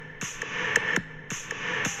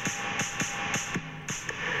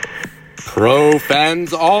Pro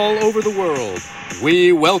fans all over the world,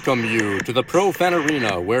 we welcome you to the Pro Fan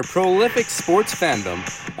Arena, where prolific sports fandom,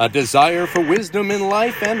 a desire for wisdom in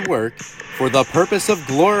life and work, for the purpose of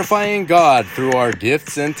glorifying God through our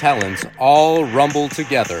gifts and talents, all rumble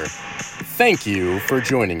together. Thank you for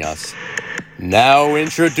joining us. Now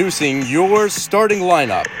introducing your starting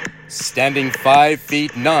lineup. Standing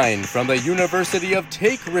 5'9" from the University of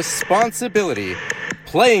Take Responsibility,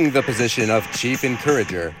 playing the position of Chief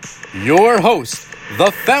Encourager, your host, the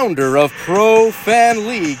founder of Pro Fan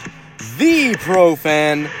League, the Pro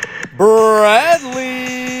Fan,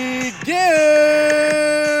 Bradley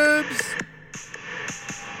Gibbs.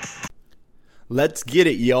 Let's get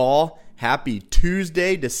it, y'all. Happy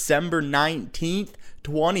Tuesday, December 19th,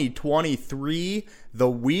 2023, the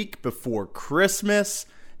week before Christmas.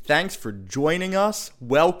 Thanks for joining us.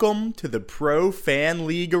 Welcome to the Pro Fan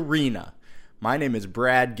League Arena. My name is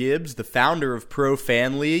Brad Gibbs, the founder of Pro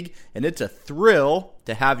Fan League, and it's a thrill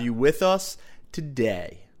to have you with us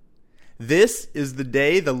today. This is the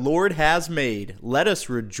day the Lord has made. Let us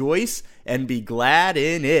rejoice and be glad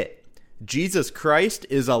in it. Jesus Christ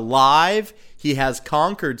is alive. He has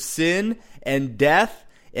conquered sin and death,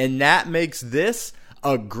 and that makes this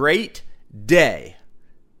a great day.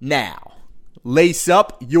 Now, lace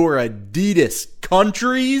up your Adidas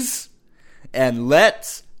countries and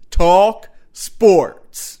let's talk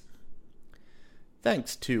sports.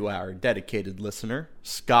 Thanks to our dedicated listener,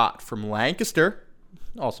 Scott from Lancaster,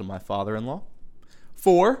 also my father-in-law,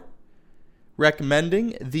 for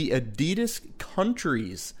recommending the Adidas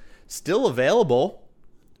countries, still available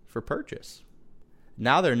for purchase.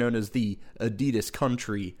 Now they're known as the Adidas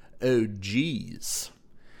Country OGs.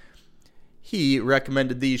 He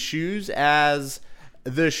recommended these shoes as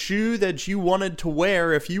the shoe that you wanted to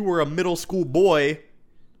wear if you were a middle school boy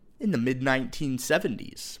in the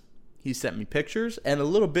mid-1970s. He sent me pictures and a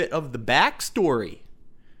little bit of the backstory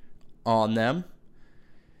on them.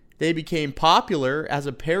 They became popular as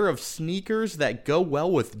a pair of sneakers that go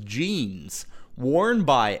well with jeans, worn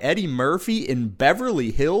by Eddie Murphy in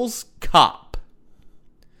Beverly Hills Cop.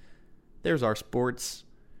 There's our sports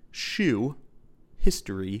shoe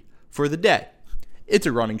history for the day. It's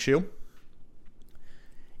a running shoe.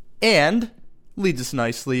 And leads us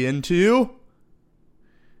nicely into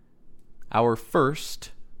our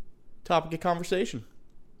first topic of conversation.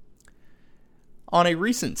 On a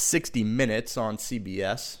recent 60 Minutes on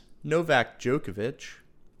CBS, Novak Djokovic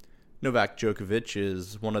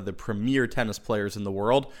is one of the premier tennis players in the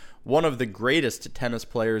world, one of the greatest tennis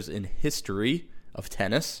players in history of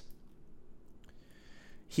tennis.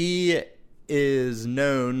 He is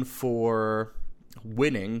known for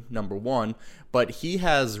winning, number one, but he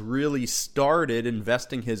has really started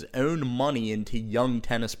investing his own money into young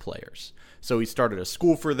tennis players. So he started a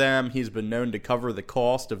school for them. He's been known to cover the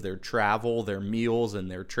cost of their travel, their meals, and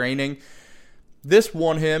their training. This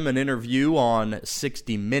won him an interview on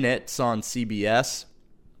 60 Minutes on CBS,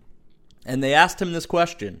 and they asked him this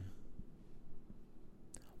question: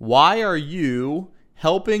 why are you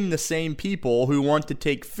helping the same people who want to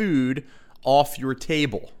take food off your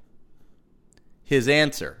table? His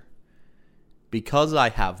answer: because I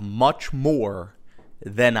have much more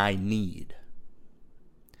than I need.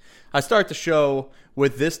 I start the show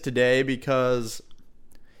with this today because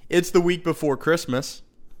it's the week before Christmas,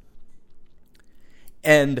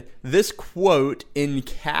 and this quote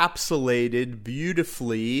encapsulated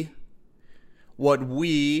beautifully what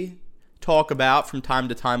we talk about from time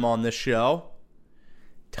to time on this show: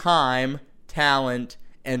 time, talent,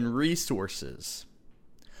 and resources.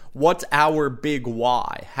 What's our big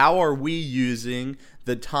why? How are we using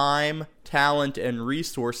the time, talent, and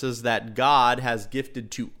resources that God has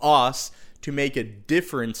gifted to us to make a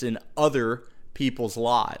difference in other people's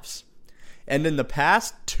lives? And in the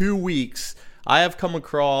past 2 weeks, I have come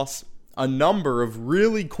across a number of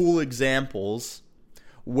really cool examples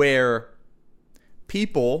where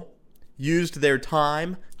people used their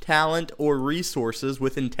time, talent, or resources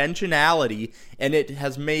with intentionality, and it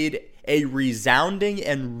has made a resounding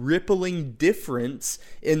and rippling difference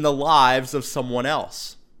in the lives of someone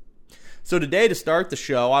else. So today, to start the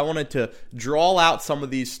show, I wanted to draw out some of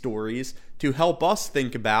these stories to help us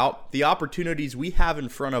think about the opportunities we have in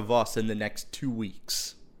front of us in the next 2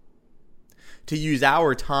 weeks. To use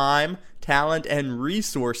our time, talent, and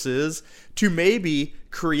resources to maybe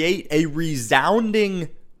create a resounding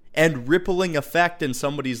and rippling effect in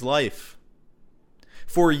somebody's life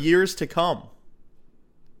for years to come.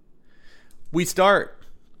 We start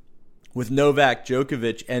with Novak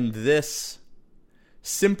Djokovic and this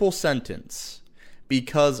simple sentence: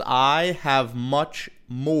 because I have much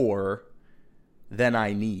more than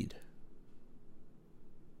I need.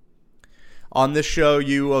 On this show,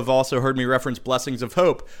 you have also heard me reference Blessings of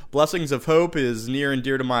Hope. Blessings of Hope is near and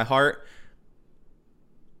dear to my heart.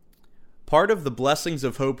 Part of the Blessings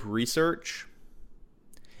of Hope research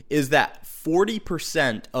is that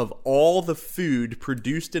 40% of all the food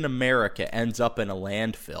produced in America ends up in a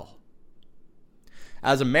landfill.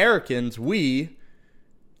 As Americans, we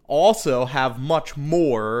also have much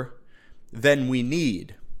more than we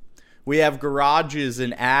need. We have garages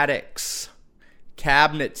and attics,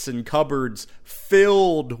 cabinets and cupboards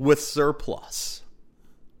filled with surplus.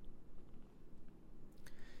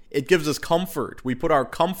 It gives us comfort. We put our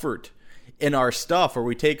comfort in our stuff, or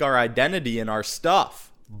we take our identity in our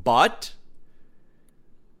stuff. But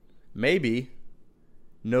maybe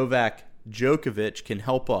Novak Djokovic can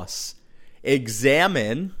help us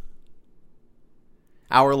examine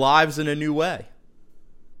our lives in a new way.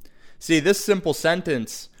 See, this simple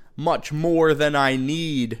sentence, much more than I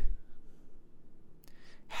need,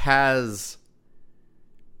 has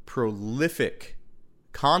prolific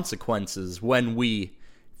consequences when we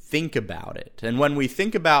think about it. And when we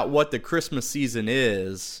think about what the Christmas season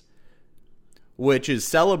is, which is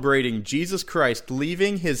celebrating Jesus Christ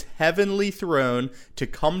leaving his heavenly throne to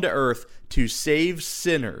come to earth to save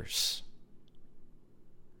sinners,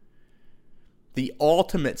 the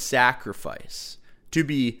ultimate sacrifice, to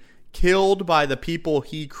be killed by the people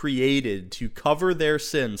he created to cover their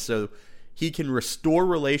sins so he can restore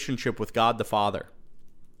relationship with God the Father.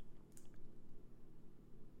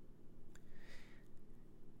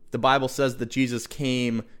 The Bible says that Jesus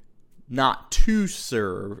came not to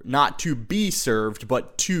serve, not to be served,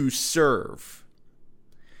 but to serve.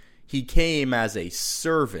 He came as a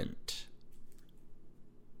servant.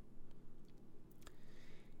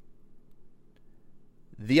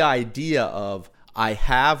 The idea of, I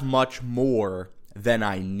have much more than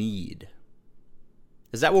I need.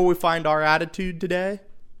 Is that where we find our attitude today?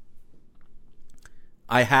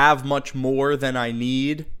 I have much more than I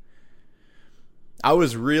need. I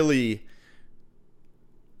was really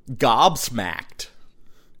gobsmacked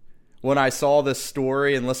when I saw this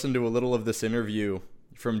story and listened to a little of this interview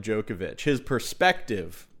from Djokovic. His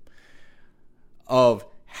perspective of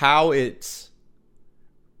how it's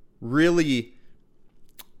really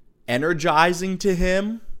energizing to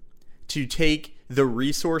him to take the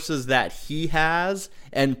resources that he has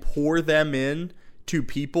and pour them in to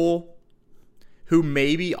people who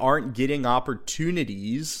maybe aren't getting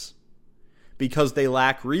opportunities because they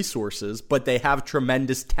lack resources, but they have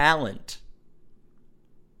tremendous talent.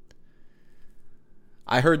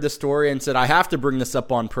 I heard this story and said, I have to bring this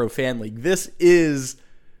up on Pro Fan League. This is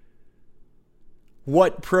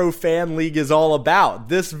what Pro Fan League is all about.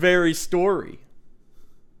 This very story.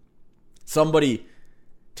 Somebody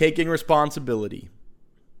taking responsibility,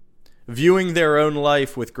 viewing their own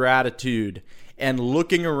life with gratitude, and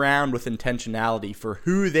looking around with intentionality for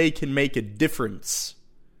who they can make a difference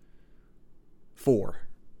for.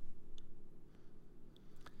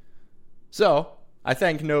 So, I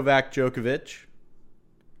thank Novak Djokovic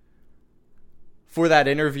for that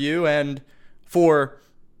interview and for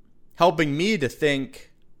helping me to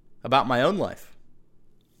think about my own life.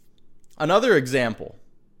 Another example.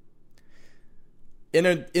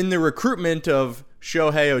 In the recruitment of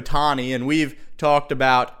Shohei Ohtani, and we've talked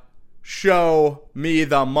about show me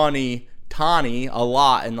the money Tani a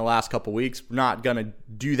lot in the last couple weeks. We're not going to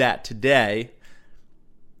do that today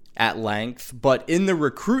at length, but in the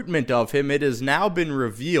recruitment of him, it has now been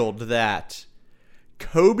revealed that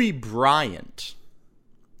Kobe Bryant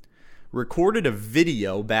recorded a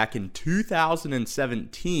video back in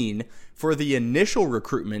 2017 for the initial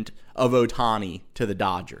recruitment of Ohtani to the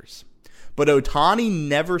Dodgers. But Ohtani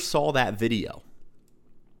never saw that video.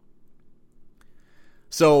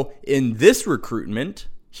 So in this recruitment,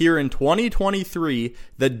 here in 2023,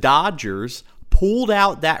 the Dodgers pulled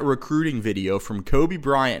out that recruiting video from Kobe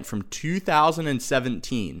Bryant from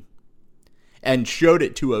 2017 and showed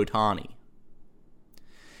it to Ohtani.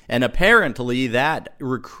 And apparently that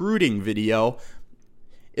recruiting video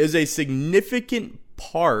is a significant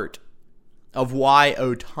part of why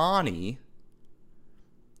Ohtani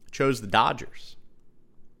chose the Dodgers.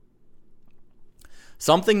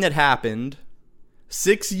 Something that happened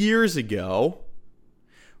 6 years ago,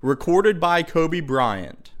 recorded by Kobe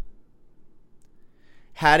Bryant,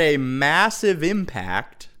 had a massive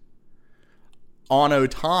impact on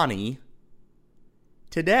Ohtani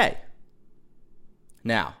today.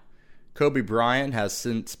 Now, Kobe Bryant has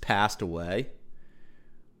since passed away,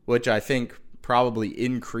 which I think probably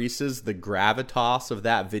increases the gravitas of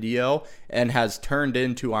that video and has turned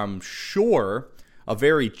into, I'm sure, a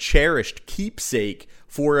very cherished keepsake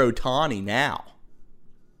for Ohtani now.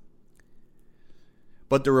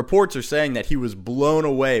 But the reports are saying that he was blown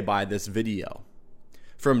away by this video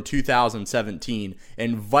from 2017,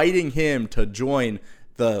 inviting him to join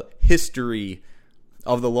the history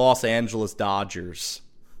of the Los Angeles Dodgers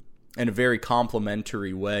in a very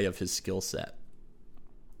complimentary way of his skill set.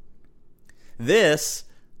 This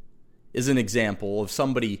is an example of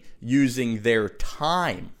somebody using their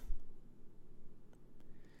time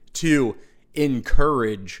to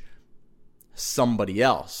encourage somebody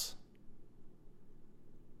else.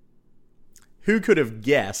 Who could have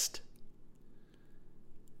guessed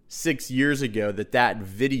 6 years ago that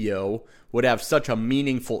video would have such a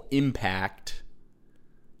meaningful impact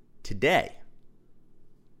today?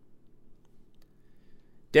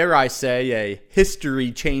 Dare I say, a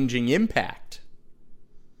history-changing impact.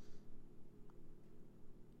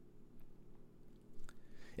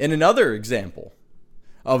 In another example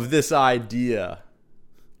of this idea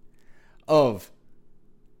of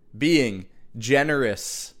being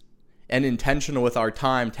generous and intentional with our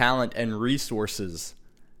time, talent, and resources,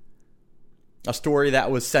 a story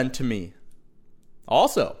that was sent to me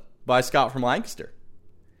also by Scott from Lancaster.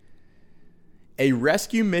 A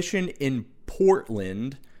rescue mission in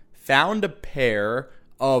Portland found a pair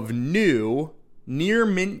of new, near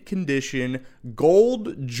mint condition,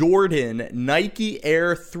 gold Jordan Nike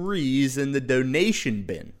Air 3s in the donation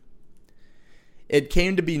bin. It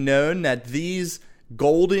came to be known that these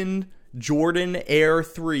golden Jordan Air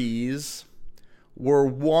 3s were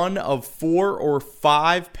one of 4 or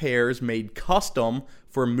 5 pairs made custom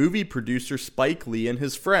for movie producer Spike Lee and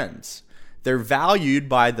his friends. They're valued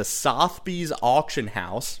by the Sotheby's auction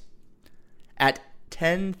house at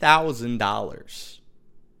 $10,000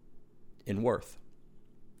 in worth.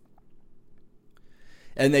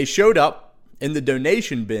 And they showed up in the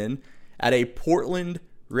donation bin at a Portland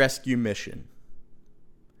rescue mission.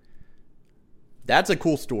 That's a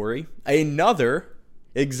cool story. Another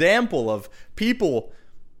example of people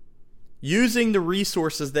using the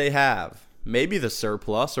resources they have, maybe the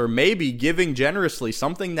surplus, or maybe giving generously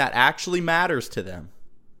something that actually matters to them.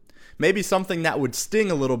 Maybe something that would sting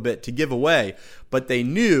a little bit to give away, but they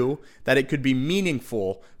knew that it could be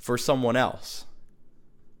meaningful for someone else.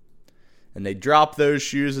 And they dropped those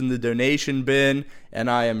shoes in the donation bin, and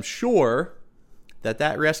I am sure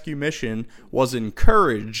that rescue mission was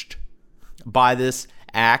encouraged by this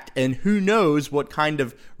act, and who knows what kind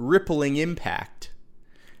of rippling impact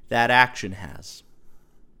that action has.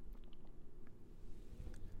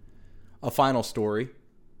 A final story.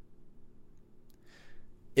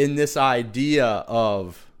 In this idea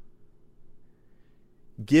of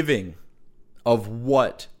giving, of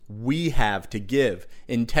what we have to give,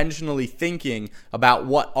 intentionally thinking about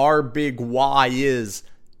what our big why is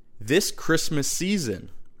this Christmas season.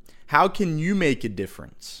 How can you make a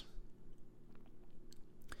difference?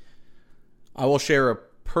 I will share a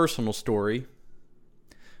personal story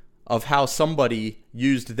of how somebody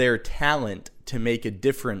used their talent to make a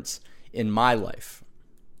difference in my life.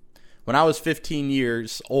 When I was 15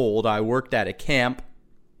 years old, I worked at a camp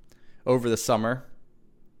over the summer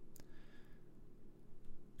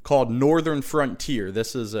called Northern Frontier.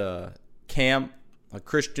 This is a camp, a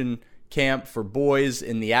Christian camp for boys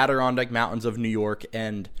in the Adirondack Mountains of New York.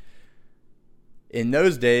 And in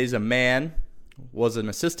those days, a man was an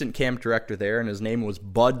assistant camp director there, and his name was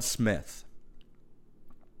Bud Smith.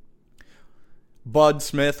 Bud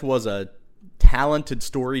Smith was a talented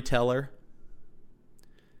storyteller.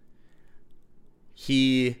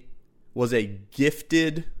 He was a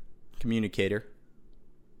gifted communicator.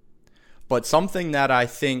 But something that I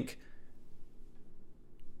think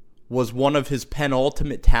was one of his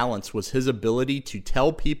penultimate talents was his ability to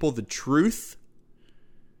tell people the truth,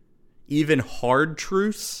 even hard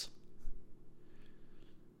truths,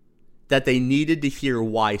 that they needed to hear,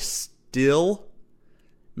 while still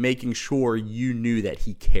making sure you knew that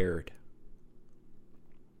he cared.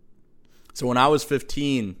 So when I was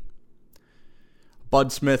 15,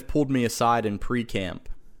 Bud Smith pulled me aside in pre-camp.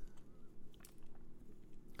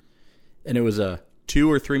 And it was a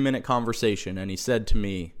 2 or 3 minute conversation. And he said to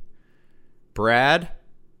me, "Brad,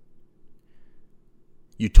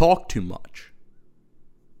 you talk too much.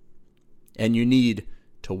 And you need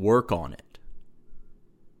to work on it."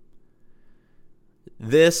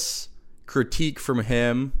 This critique from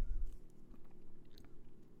him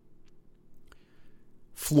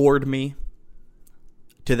floored me.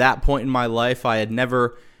 To that point in my life, I had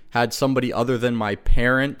never had somebody other than my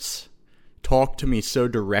parents talk to me so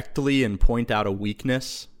directly and point out a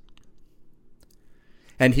weakness.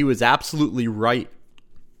 And he was absolutely right.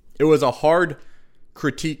 It was a hard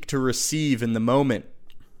critique to receive in the moment.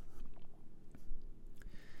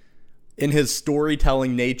 In his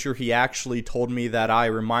storytelling nature, he actually told me that I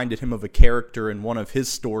reminded him of a character in one of his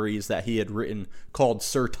stories that he had written called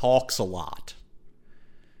Sir Talks a Lot.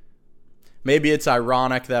 Maybe it's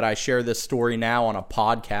ironic that I share this story now on a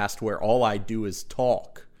podcast where all I do is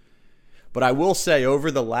talk. But I will say,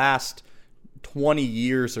 over the last 20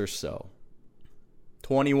 years or so,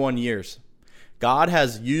 21 years, God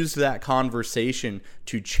has used that conversation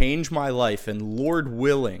to change my life, and Lord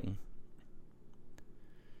willing,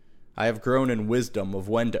 I have grown in wisdom of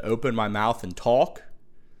when to open my mouth and talk,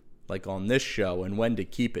 like on this show, and when to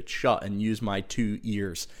keep it shut and use my 2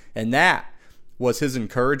 ears. And that was his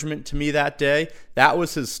encouragement to me that day. That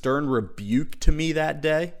was his stern rebuke to me that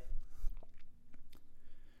day.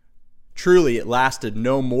 Truly, it lasted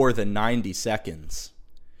no more than 90 seconds.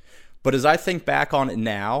 But as I think back on it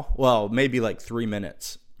now, well, maybe like 3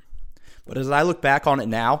 minutes. But as I look back on it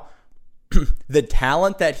now, the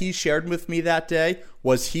talent that he shared with me that day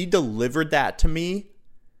was he delivered that to me,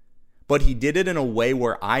 but he did it in a way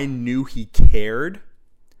where I knew he cared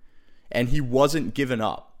and he wasn't giving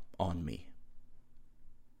up on me.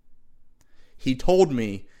 He told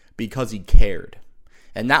me because he cared.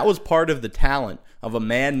 And that was part of the talent of a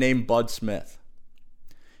man named Bud Smith.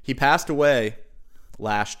 He passed away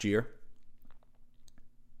last year,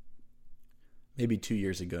 maybe 2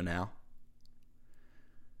 years ago now.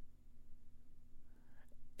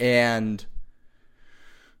 And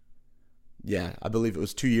yeah, I believe it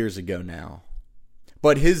was 2 years ago now.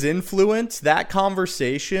 But his influence, that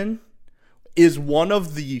conversation, is one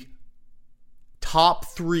of the top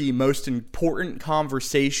 3 most important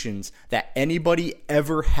conversations that anybody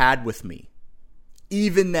ever had with me.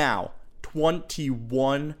 Even now,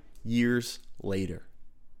 21 years later.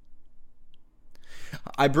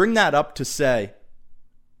 I bring that up to say,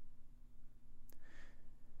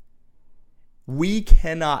 we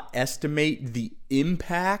cannot estimate the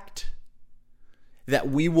impact that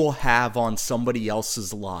we will have on somebody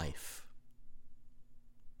else's life.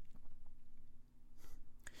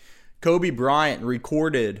 Kobe Bryant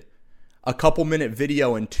recorded a couple-minute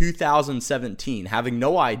video in 2017, having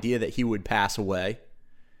no idea that he would pass away.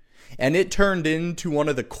 And it turned into one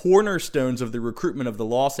of the cornerstones of the recruitment of the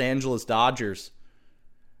Los Angeles Dodgers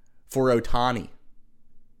for Ohtani.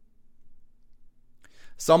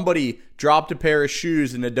 Somebody dropped a pair of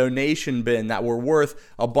shoes in a donation bin that were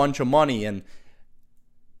worth a bunch of money, and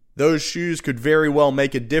those shoes could very well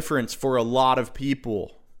make a difference for a lot of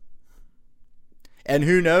people. And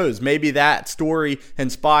who knows, maybe that story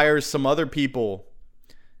inspires some other people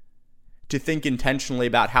to think intentionally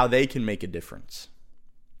about how they can make a difference.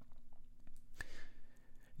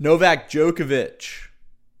 Novak Djokovic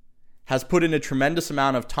has put in a tremendous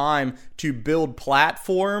amount of time to build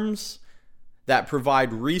platforms that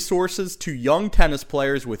provide resources to young tennis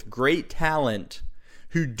players with great talent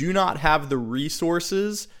who do not have the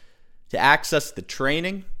resources to access the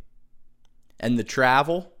training and the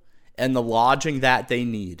travel and the lodging that they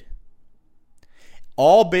need.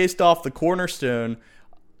 All based off the cornerstone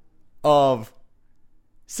of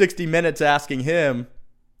 60 Minutes asking him,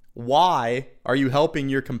 why are you helping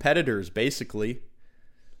your competitors, basically?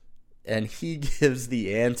 And he gives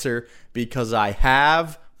the answer, because I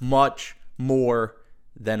have much more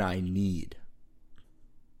than I need.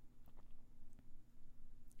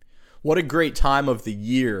 What a great time of the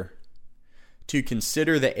year to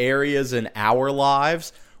consider the areas in our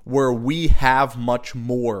lives where we have much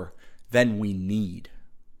more than we need.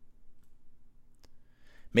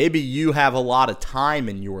 Maybe you have a lot of time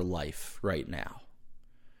in your life right now.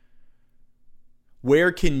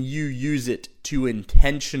 Where can you use it to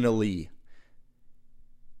intentionally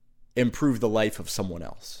improve the life of someone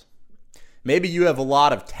else? Maybe you have a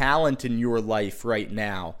lot of talent in your life right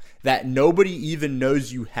now that nobody even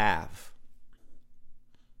knows you have.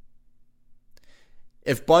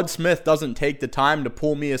 If Bud Smith doesn't take the time to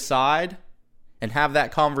pull me aside and have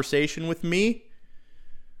that conversation with me,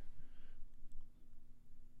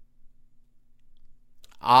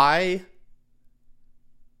 I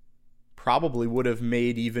probably would have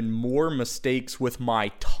made even more mistakes with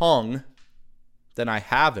my tongue than I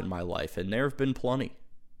have in my life, and there have been plenty.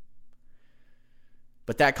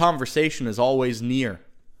 But that conversation is always near.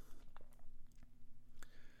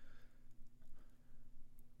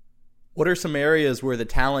 What are some areas where the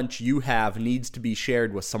talent you have needs to be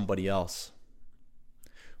shared with somebody else?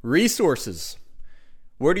 Resources.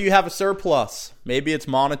 Where do you have a surplus? Maybe it's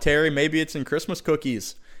monetary, maybe it's in Christmas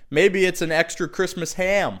cookies, maybe it's an extra Christmas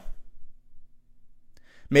ham.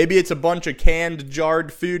 Maybe it's a bunch of canned,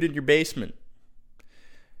 jarred food in your basement.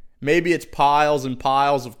 Maybe it's piles and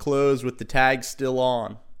piles of clothes with the tags still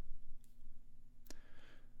on.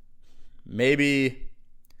 Maybe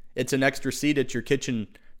It's an extra seat at your kitchen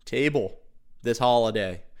table this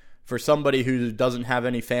holiday for somebody who doesn't have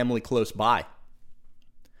any family close by.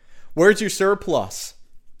 Where's your surplus?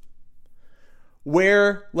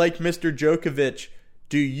 Where, like Mr. Djokovic,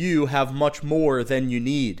 do you have much more than you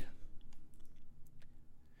need?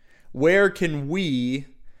 Where can we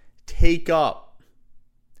take up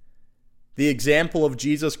the example of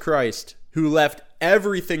Jesus Christ, who left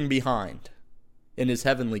everything behind in his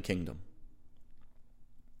heavenly kingdom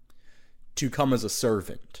to come as a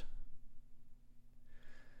servant,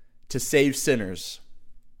 to save sinners?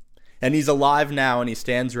 And he's alive now and he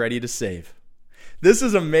stands ready to save. This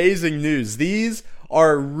is amazing news. These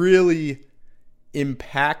are really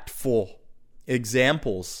impactful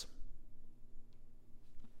examples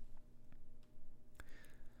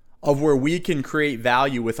of where we can create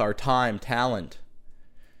value with our time, talent,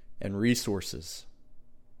 and resources.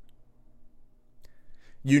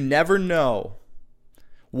 You never know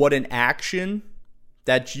what an action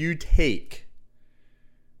that you take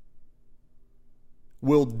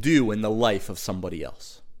will do in the life of somebody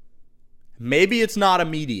else. Maybe it's not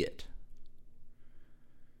immediate.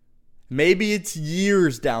 Maybe it's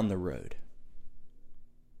years down the road.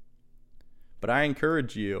 But I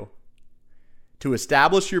encourage you to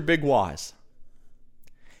establish your big whys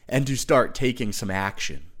and to start taking some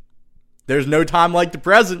action. There's no time like the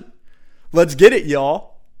present. Let's get it,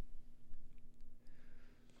 y'all.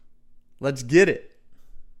 Let's get it.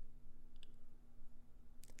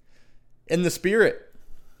 In the spirit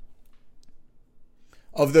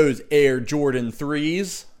of those Air Jordan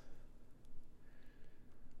 3s,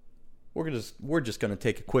 we're just going to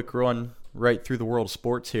take a quick run right through the world of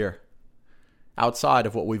sports here, outside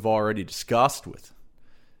of what we've already discussed with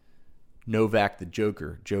Novak the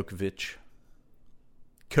Joker, Djokovic,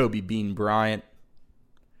 Kobe Bryant,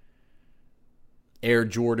 Air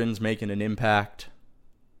Jordans making an impact.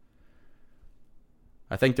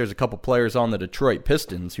 I think there's a couple players on the Detroit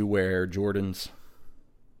Pistons who wear Air Jordans.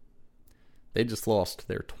 They just lost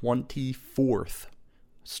their 24th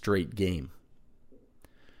straight game.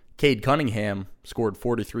 Cade Cunningham scored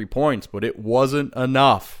 43 points, but it wasn't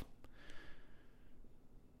enough.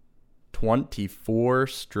 24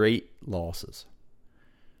 straight losses.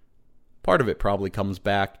 Part of it probably comes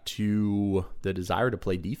back to the desire to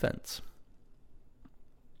play defense.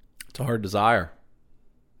 It's a hard desire.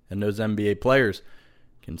 And those NBA players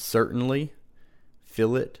can certainly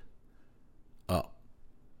fill it up.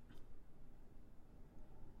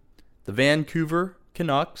 The Vancouver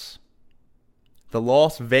Canucks, the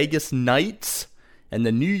Las Vegas Knights, and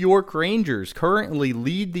the New York Rangers currently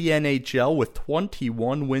lead the NHL with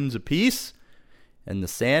 21 wins apiece. And the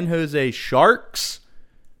San Jose Sharks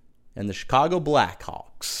and the Chicago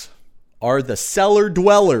Blackhawks are the cellar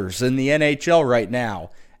dwellers in the NHL right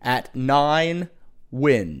now at 9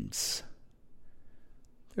 wins.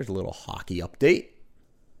 There's a little hockey update.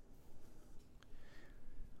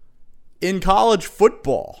 In college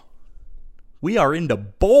football, we are into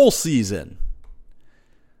bowl season.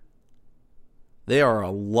 There are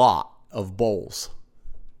a lot of bowls.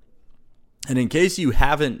 And in case you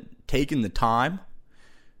haven't taken the time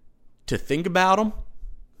to think about them,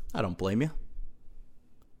 I don't blame you.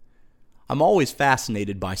 I'm always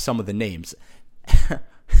fascinated by some of the names.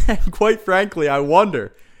 And quite frankly, I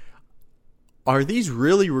wonder, are these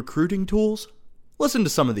really recruiting tools? Listen to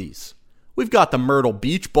some of these. We've got the Myrtle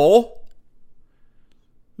Beach Bowl.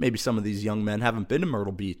 Maybe some of these young men haven't been to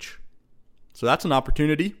Myrtle Beach, so that's an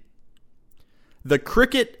opportunity. The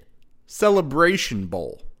Cricket Celebration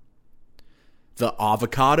Bowl. The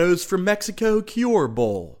Avocados from Mexico Cure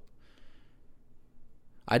Bowl.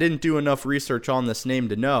 I didn't do enough research on this name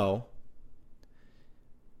to know.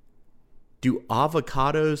 Do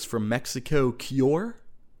avocados from Mexico cure?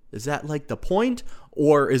 Is that like the point?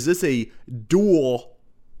 Or is this a dually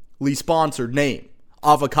sponsored name?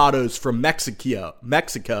 Avocados from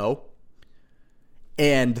Mexico,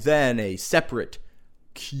 and then a separate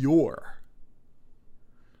cure.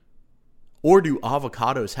 Or do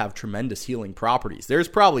avocados have tremendous healing properties? There's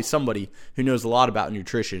probably somebody who knows a lot about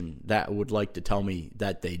nutrition that would like to tell me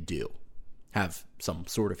that they do have some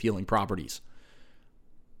sort of healing properties.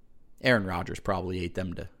 Aaron Rodgers probably ate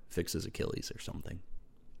them to fix his Achilles or something.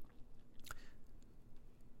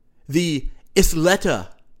 The Isleta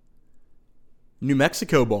New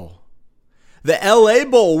Mexico Bowl. The LA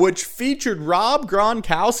Bowl, which featured Rob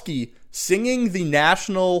Gronkowski singing the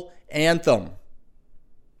national anthem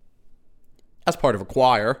as part of a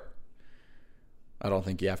choir. I don't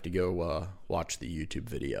think you have to go watch the YouTube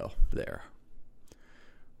video there.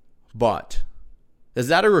 But is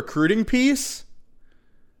that a recruiting piece?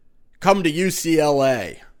 Come to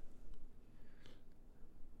UCLA.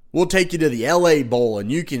 We'll take you to the LA Bowl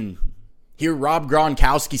and you can hear Rob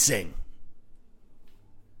Gronkowski sing.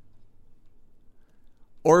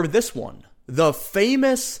 Or this one, the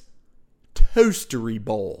famous Toastery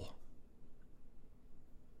Bowl.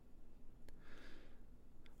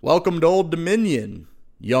 Welcome to Old Dominion,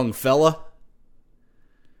 young fella.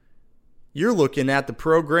 You're looking at the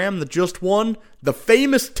program that just won the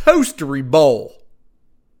famous Toastery Bowl.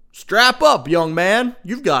 Strap up, young man.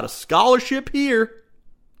 You've got a scholarship here.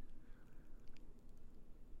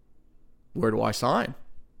 Where do I sign?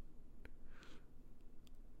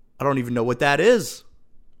 I don't even know what that is.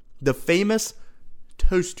 The famous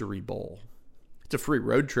Toastery Bowl. It's a free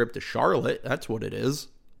road trip to Charlotte. That's what it is.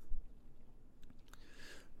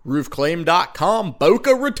 Roofclaim.com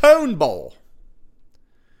Boca Raton Bowl.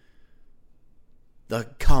 The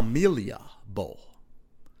Camellia Bowl.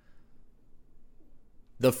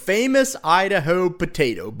 The famous Idaho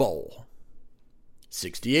Potato Bowl.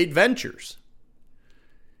 68 Ventures.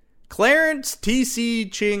 Clarence T.C.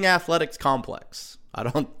 Ching Athletics Complex. I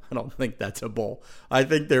don't think that's a bowl. I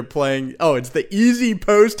think they're playing... Oh, it's the Easy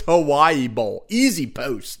Post Hawaii Bowl. Easy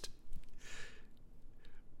Post.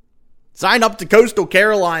 Sign up to Coastal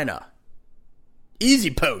Carolina. Easy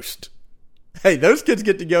Post. Hey, those kids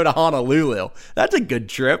get to go to Honolulu. That's a good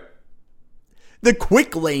trip. The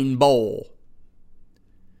Quick Lane Bowl.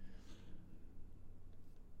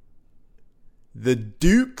 The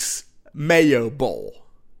Duke's Mayo Bowl.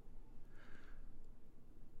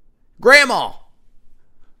 Grandma,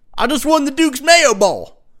 I just won the Duke's Mayo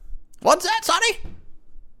Bowl. What's that, sonny?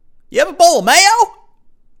 You have a bowl of mayo?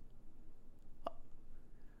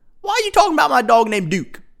 Why are you talking about my dog named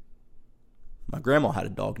Duke? My grandma had a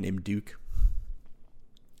dog named Duke.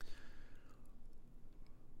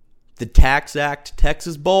 The Tax Act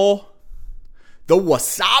Texas Bowl. The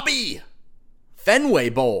Wasabi Fenway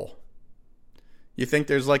Bowl. You think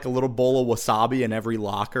there's like a little bowl of wasabi in every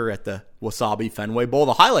locker at the Wasabi Fenway Bowl?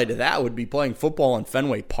 The highlight of that would be playing football in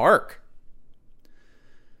Fenway Park.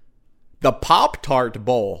 The Pop-Tart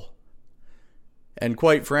Bowl. And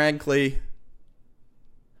quite frankly,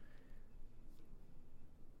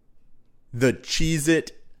 the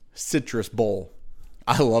Cheez-It Citrus Bowl.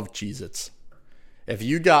 I love Cheez-Its. If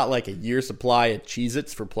you got like a year's supply of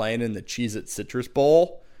Cheez-Its for playing in the Cheez-It Citrus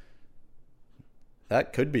Bowl,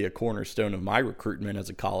 that could be a cornerstone of my recruitment as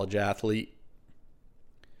a college athlete.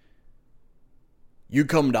 You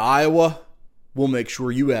come to Iowa, we'll make sure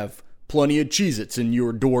you have plenty of Cheez-Its in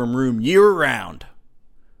your dorm room year-round.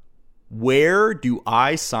 Where do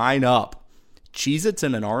I sign up? Cheez-Its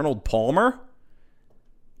and an Arnold Palmer?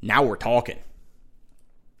 Now we're talking.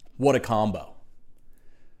 What a combo.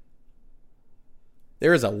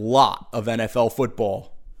 There is a lot of NFL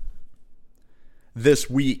football this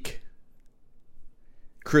week.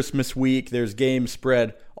 Christmas week, there's games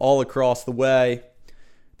spread all across the way.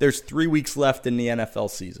 There's 3 weeks left in the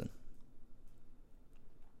NFL season.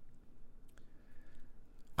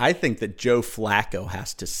 I think that Joe Flacco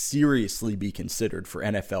has to seriously be considered for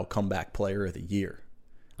NFL Comeback Player of the Year.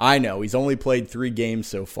 I know, he's only played 3 games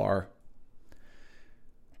so far.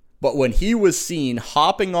 But when he was seen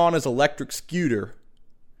hopping on his electric scooter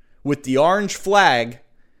with the orange flag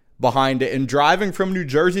behind it and driving from New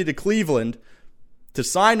Jersey to Cleveland to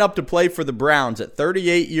sign up to play for the Browns at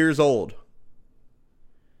 38 years old,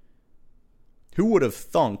 who would have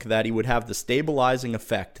thunk that he would have the stabilizing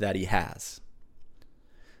effect that he has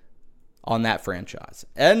on that franchise?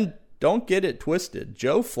 And don't get it twisted.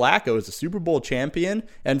 Joe Flacco is a Super Bowl champion,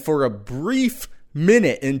 and for a brief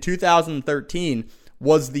minute in 2013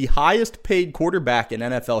 was the highest paid quarterback in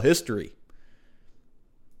NFL history.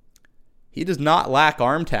 He does not lack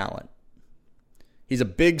arm talent. He's a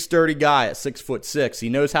big, sturdy guy at 6'6". He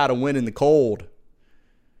knows how to win in the cold.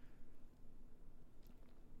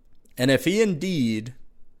 And if he indeed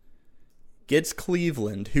gets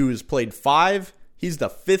Cleveland, who has played 5, he's the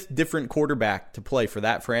 5th different quarterback to play for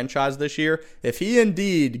that franchise this year. If he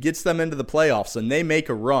indeed gets them into the playoffs and they make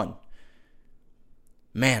a run,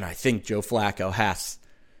 man, I think Joe Flacco has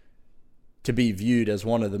to be viewed as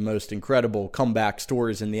one of the most incredible comeback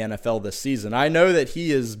stories in the NFL this season. I know that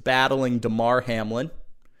he is battling Damar Hamlin,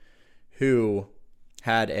 who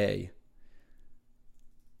had a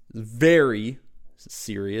very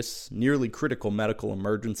serious, nearly critical medical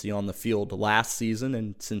emergency on the field last season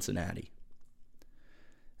in Cincinnati.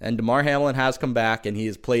 And Damar Hamlin has come back, and he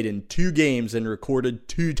has played in 2 games and recorded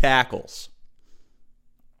 2 tackles.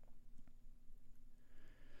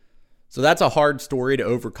 So that's a hard story to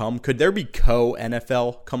overcome. Could there be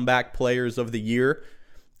co-NFL comeback players of the year?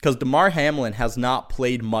 Because Damar Hamlin has not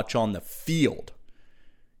played much on the field.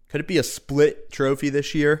 Could it be a split trophy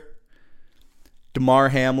this year? Damar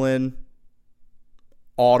Hamlin,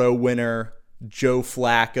 auto winner, Joe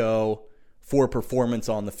Flacco for performance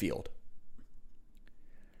on the field.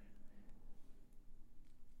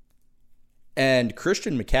 And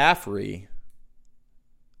Christian McCaffrey,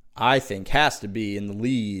 I think, has to be in the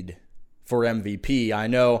lead for MVP. I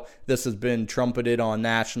know this has been trumpeted on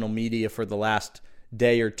national media for the last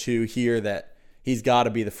day or two here that he's got to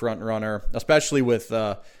be the front runner, especially with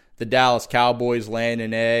the Dallas Cowboys laying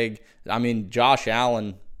an egg. I mean, Josh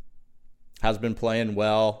Allen has been playing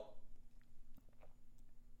well.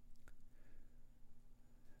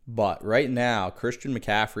 But right now, Christian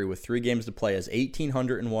McCaffrey, with 3 games to play, has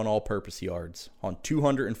 1,801 all-purpose yards on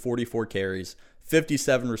 244 carries,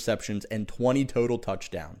 57 receptions, and 20 total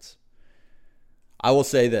touchdowns. I will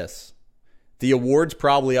say this. The award's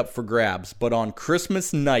probably up for grabs, but on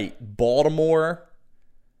Christmas night, Baltimore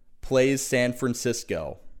plays San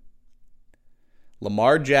Francisco.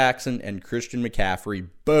 Lamar Jackson and Christian McCaffrey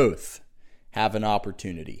both have an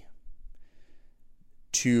opportunity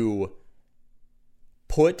to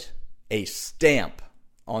put a stamp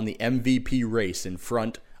on the MVP race in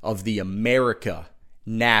front of the America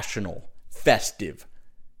national festive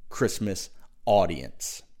Christmas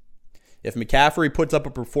audience. If McCaffrey puts up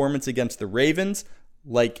a performance against the Ravens,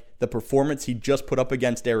 like the performance he just put up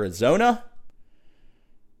against Arizona,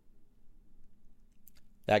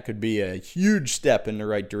 that could be a huge step in the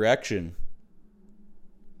right direction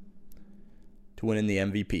to winning the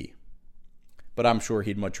MVP. But I'm sure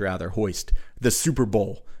he'd much rather hoist the Super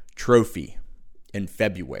Bowl trophy in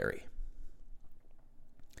February.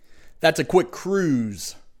 That's a quick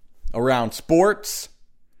cruise around sports.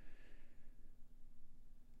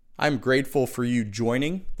 I'm grateful for you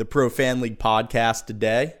joining the Pro Fan League podcast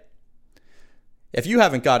today. If you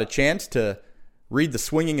haven't got a chance to read the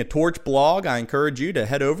Swinging a Torch blog, I encourage you to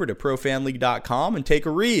head over to profanleague.com and take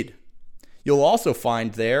a read. You'll also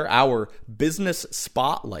find there our business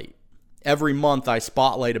spotlight. Every month I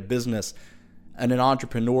spotlight a business and an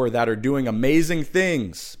entrepreneur that are doing amazing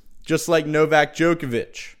things, just like Novak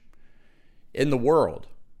Djokovic, in the world.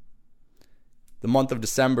 The month of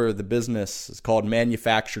December, the business is called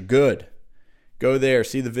Manufacture Good. Go there,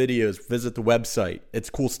 see the videos, visit the website. It's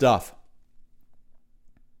cool stuff.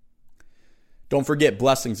 Don't forget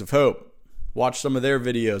Blessings of Hope. Watch some of their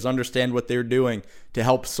videos, understand what they're doing to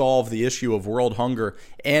help solve the issue of world hunger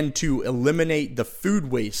and to eliminate the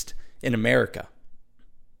food waste in America.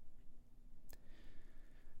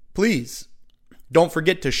 Please, don't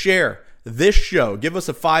forget to share this show. Give us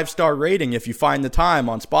a 5-star rating if you find the time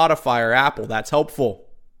on Spotify or Apple. That's helpful.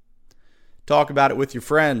 Talk about it with your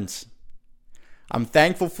friends. I'm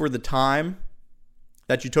thankful for the time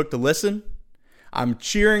that you took to listen. I'm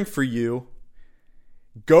cheering for you.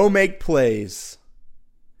 Go make plays.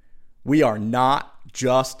 We are not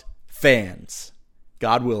just fans.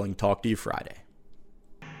 God willing, talk to you Friday.